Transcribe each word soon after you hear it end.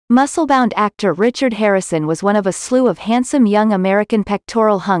Muscle-bound actor Richard Harrison was one of a slew of handsome young American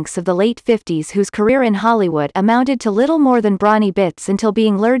pectoral hunks of the late 50s whose career in Hollywood amounted to little more than brawny bits until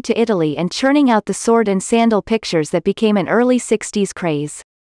being lured to Italy and churning out the sword and sandal pictures that became an early 60s craze.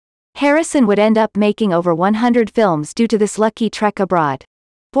 Harrison would end up making over 100 films due to this lucky trek abroad.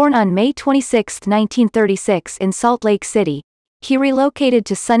 Born on May 26, 1936 in Salt Lake City, he relocated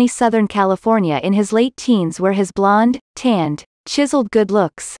to sunny Southern California in his late teens where his blonde, tanned, chiseled good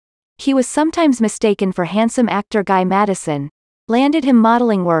looks, he was sometimes mistaken for handsome actor Guy Madison, landed him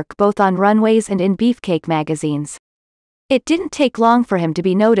modeling work both on runways and in beefcake magazines. It didn't take long for him to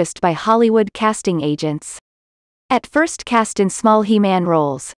be noticed by Hollywood casting agents. At first cast in small He-Man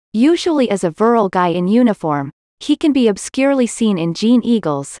roles, usually as a virile guy in uniform, he can be obscurely seen in Gene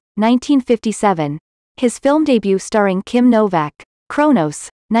Eagles, 1957, his film debut starring Kim Novak, Kronos,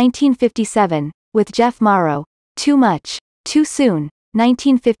 1957, with Jeff Morrow, Too Much, Too Soon,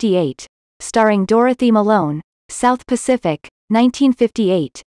 1958, starring Dorothy Malone, South Pacific,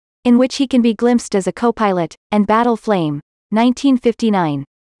 1958, in which he can be glimpsed as a co-pilot, and Battle Flame, 1959,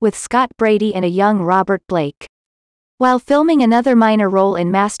 with Scott Brady and a young Robert Blake. While filming another minor role in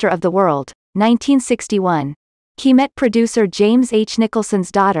Master of the World, 1961, he met producer James H.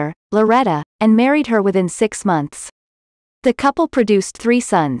 Nicholson's daughter, Loretta, and married her within 6 months. The couple produced 3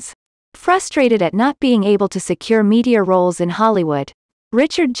 sons. Frustrated at not being able to secure meteor roles in Hollywood,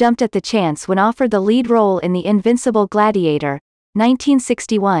 Richard jumped at the chance when offered the lead role in The Invincible Gladiator,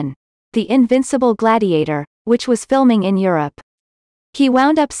 1961, The Invincible Gladiator, which was filming in Europe. He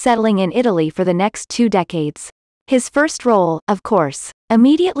wound up settling in Italy for the next 2 decades. His first role, of course,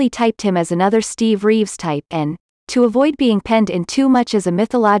 immediately typed him as another Steve Reeves type and, to avoid being penned in too much as a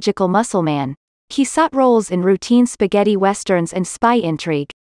mythological muscle man, he sought roles in routine spaghetti westerns and spy intrigue.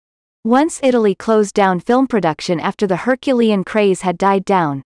 Once Italy closed down film production after the Herculean craze had died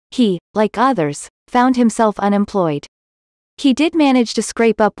down, he, like others, found himself unemployed. He did manage to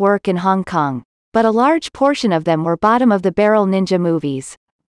scrape up work in Hong Kong, but a large portion of them were bottom-of-the-barrel ninja movies.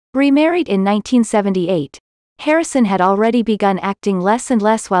 Remarried in 1978, Harrison had already begun acting less and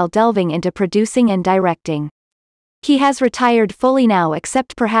less while delving into producing and directing. He has retired fully now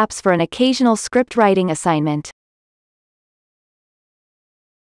except perhaps for an occasional script writing assignment.